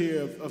list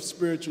here of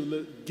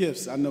spiritual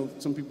gifts. I know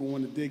some people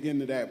want to dig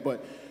into that,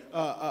 but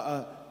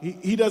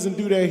he doesn't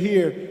do that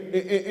here.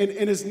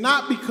 And it's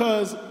not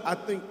because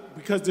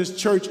because this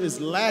church is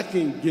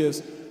lacking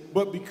gifts,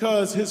 but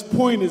because his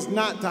point is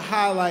not to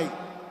highlight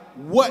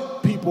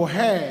what people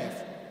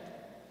have,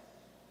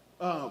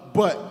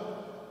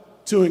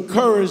 but to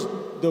encourage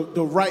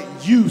the right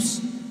use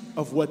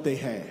of what they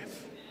have.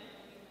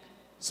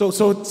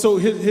 So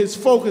his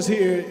focus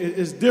here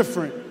is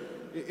different.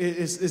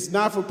 It's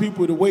not for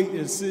people to wait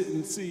and sit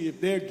and see if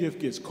their gift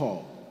gets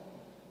called.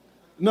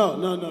 No.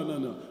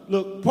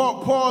 Look,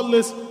 Paul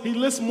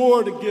lists more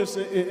of the gifts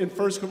in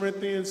 1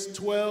 Corinthians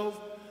 12,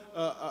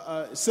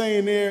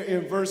 saying there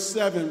in verse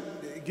 7,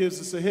 it gives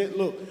us a hint.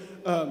 Look,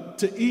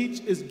 to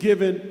each is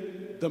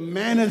given the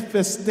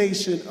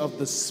manifestation of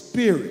the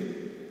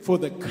Spirit for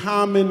the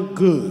common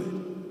good.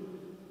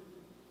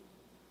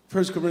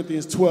 1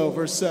 Corinthians 12,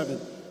 verse 7.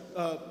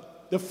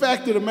 The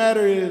fact of the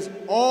matter is,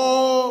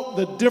 all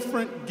the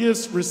different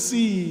gifts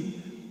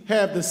received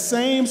have the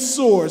same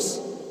source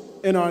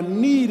and are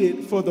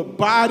needed for the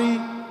body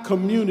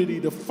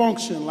community to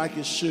function like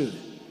it should.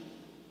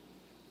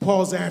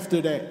 Paul's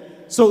after that.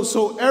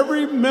 So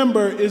every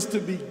member is to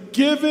be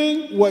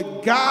giving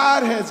what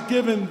God has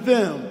given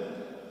them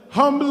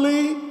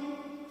humbly,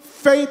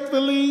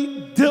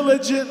 faithfully,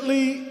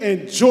 diligently,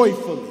 and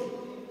joyfully.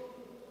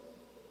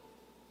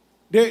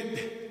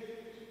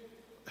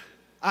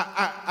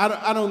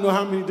 I don't know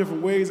how many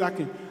different ways I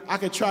can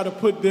try to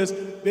put this.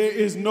 There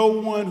is no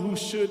one who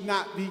should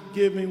not be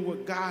giving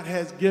what God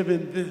has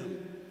given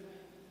them,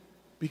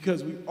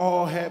 because we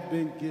all have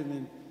been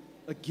given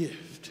a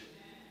gift.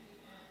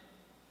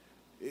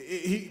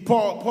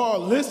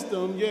 Paul lists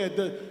them,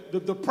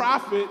 the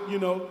prophet,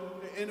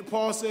 and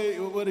Paul said,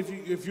 "Well,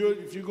 if you're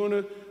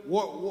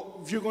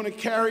going to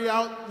carry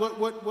out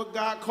what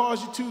God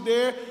calls you to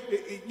there,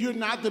 you're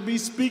not to be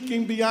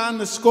speaking beyond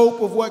the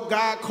scope of what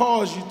God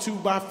calls you to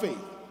by faith.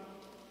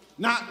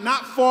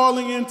 Not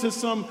falling into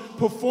some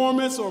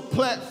performance or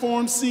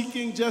platform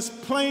seeking,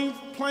 just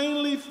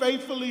plainly,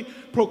 faithfully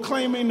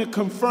proclaiming the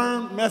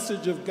confirmed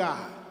message of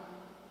God."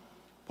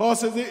 Paul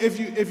says,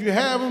 if you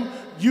have them,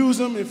 use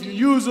them. If you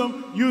use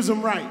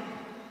them right.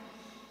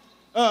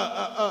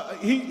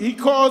 He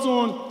calls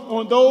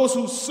on those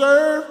who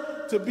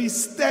serve to be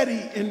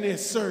steady in their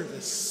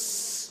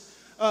service.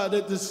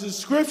 The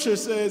scripture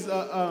says,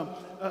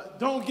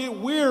 don't get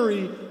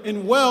weary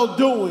in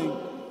well-doing,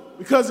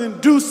 because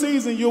in due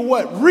season you'll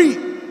what? Reap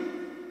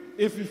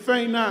if you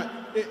faint not.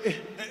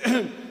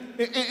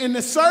 In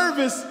the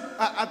service,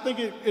 I think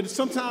it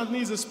sometimes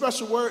needs a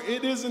special word.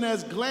 It isn't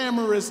as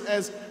glamorous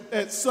as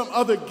some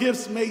other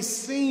gifts may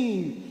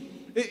seem.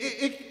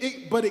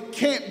 But it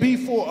can't be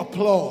for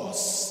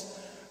applause.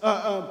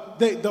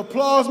 The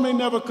applause may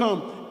never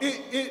come.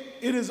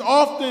 It is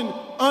often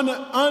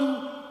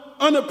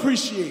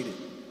unappreciated.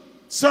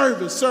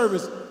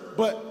 Service.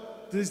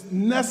 But these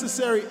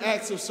necessary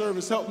acts of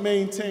service help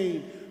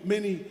maintain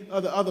many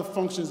other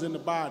functions in the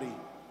body.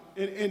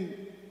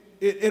 And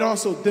it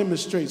also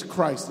demonstrates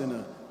Christ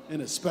in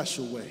a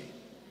special way.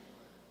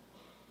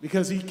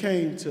 Because he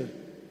came to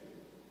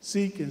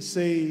seek and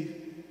save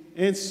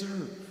and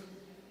serve.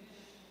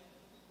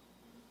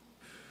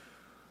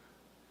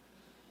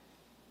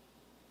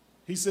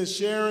 He says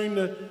sharing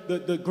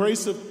the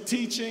grace of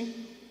teaching,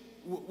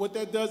 what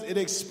that does, it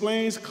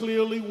explains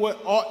clearly what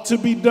ought to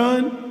be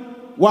done,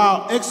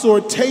 while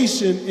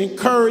exhortation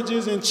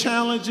encourages and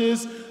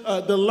challenges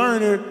the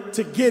learner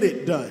to get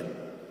it done.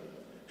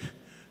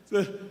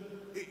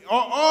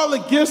 All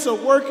the gifts are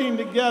working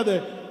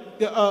together.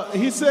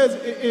 He says,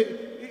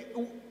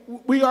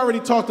 we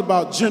already talked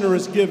about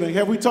generous giving.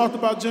 Have we talked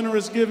about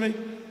generous giving?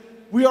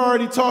 We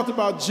already talked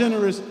about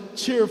generous,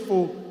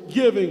 cheerful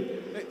giving.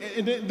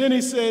 And then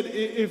he said,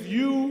 if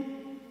you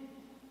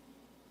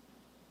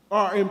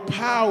are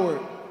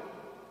empowered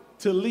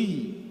to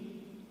lead,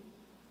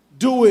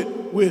 do it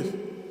with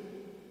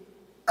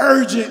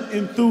urgent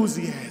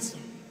enthusiasm.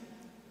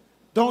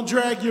 Don't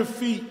drag your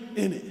feet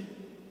in it.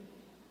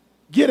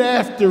 Get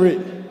after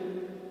it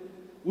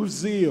with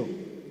zeal.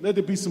 Let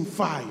there be some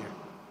fire.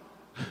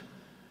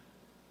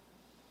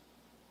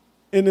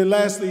 And then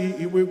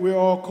lastly, we're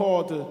all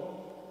called to,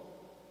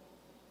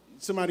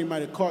 somebody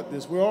might have caught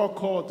this, we're all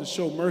called to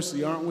show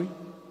mercy, aren't we?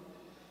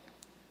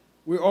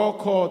 We're all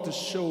called to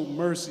show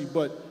mercy,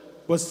 but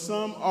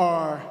some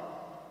are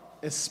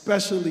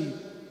especially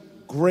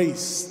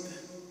graced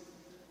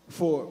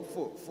for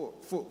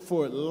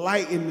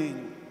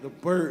lightening the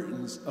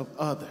burdens of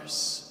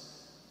others.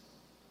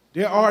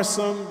 There are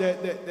some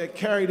that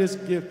carry this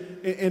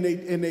gift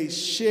and they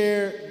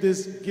share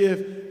this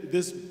gift,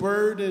 this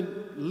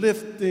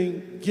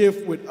burden-lifting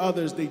gift with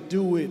others. They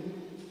do it,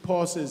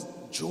 Paul says,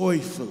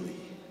 joyfully.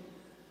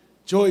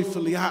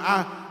 Joyfully.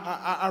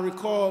 I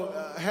recall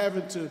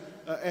having to,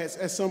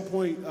 at some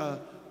point,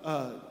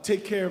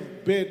 take care of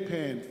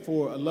bedpan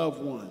for a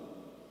loved one.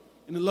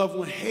 And the loved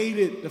one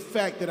hated the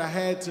fact that I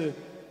had to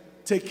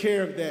take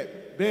care of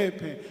that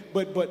bedpan.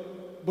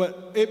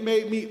 But it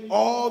made me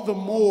all the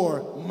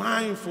more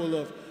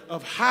mindful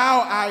of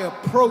how I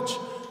approach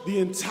the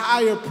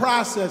entire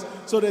process,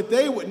 so that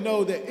they would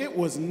know that it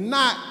was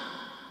not,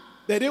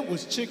 that it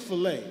was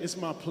Chick-fil-A. It's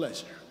my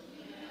pleasure.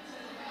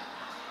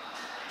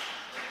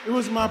 It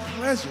was my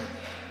pleasure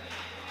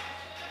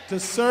to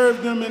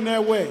serve them in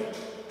that way.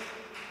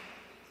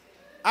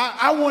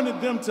 I wanted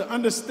them to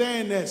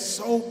understand that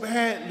so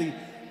badly.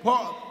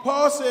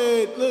 Paul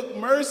said, look,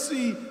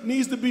 mercy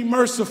needs to be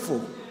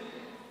merciful.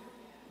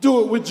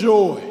 Do it with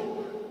joy.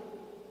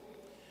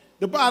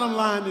 The bottom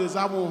line is,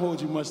 I won't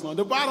hold you much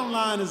longer. The bottom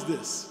line is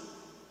this.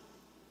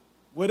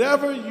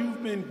 Whatever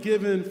you've been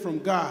given from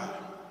God,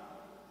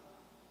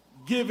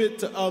 give it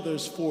to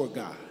others for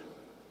God.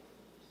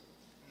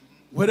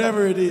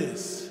 Whatever it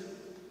is.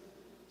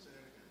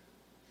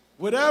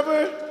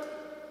 Whatever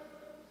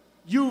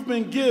you've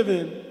been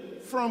given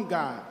from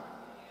God,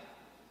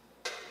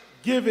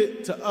 give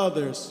it to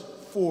others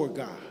for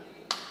God.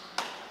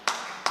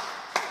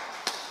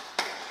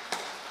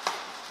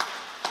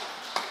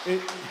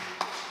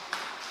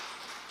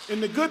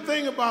 And the good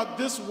thing about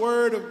this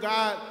word of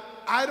God,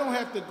 I don't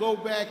have to go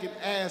back and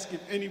ask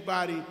if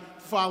anybody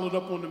followed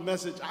up on the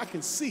message. I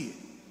can see it.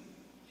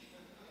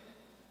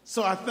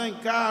 So I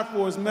thank God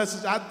for his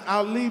message.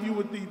 I'll leave you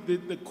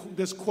with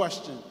this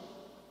question.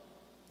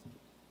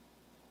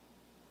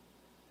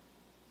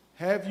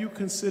 Have you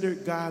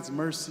considered God's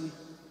mercy?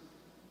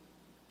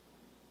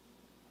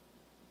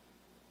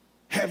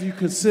 Have you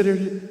considered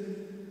it?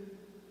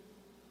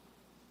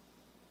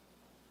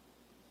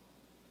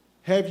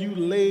 Have you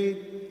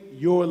laid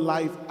your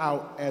life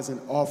out as an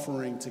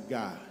offering to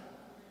God?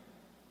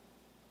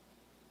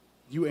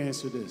 You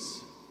answer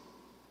this.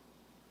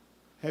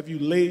 Have you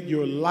laid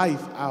your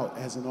life out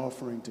as an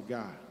offering to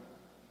God?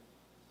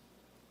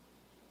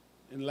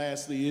 And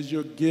lastly, is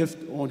your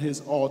gift on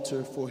his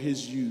altar for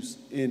his use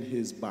in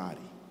his body?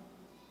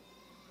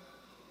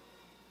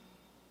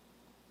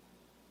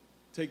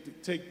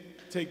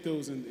 Take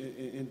those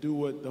and do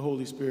what the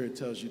Holy Spirit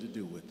tells you to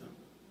do with them.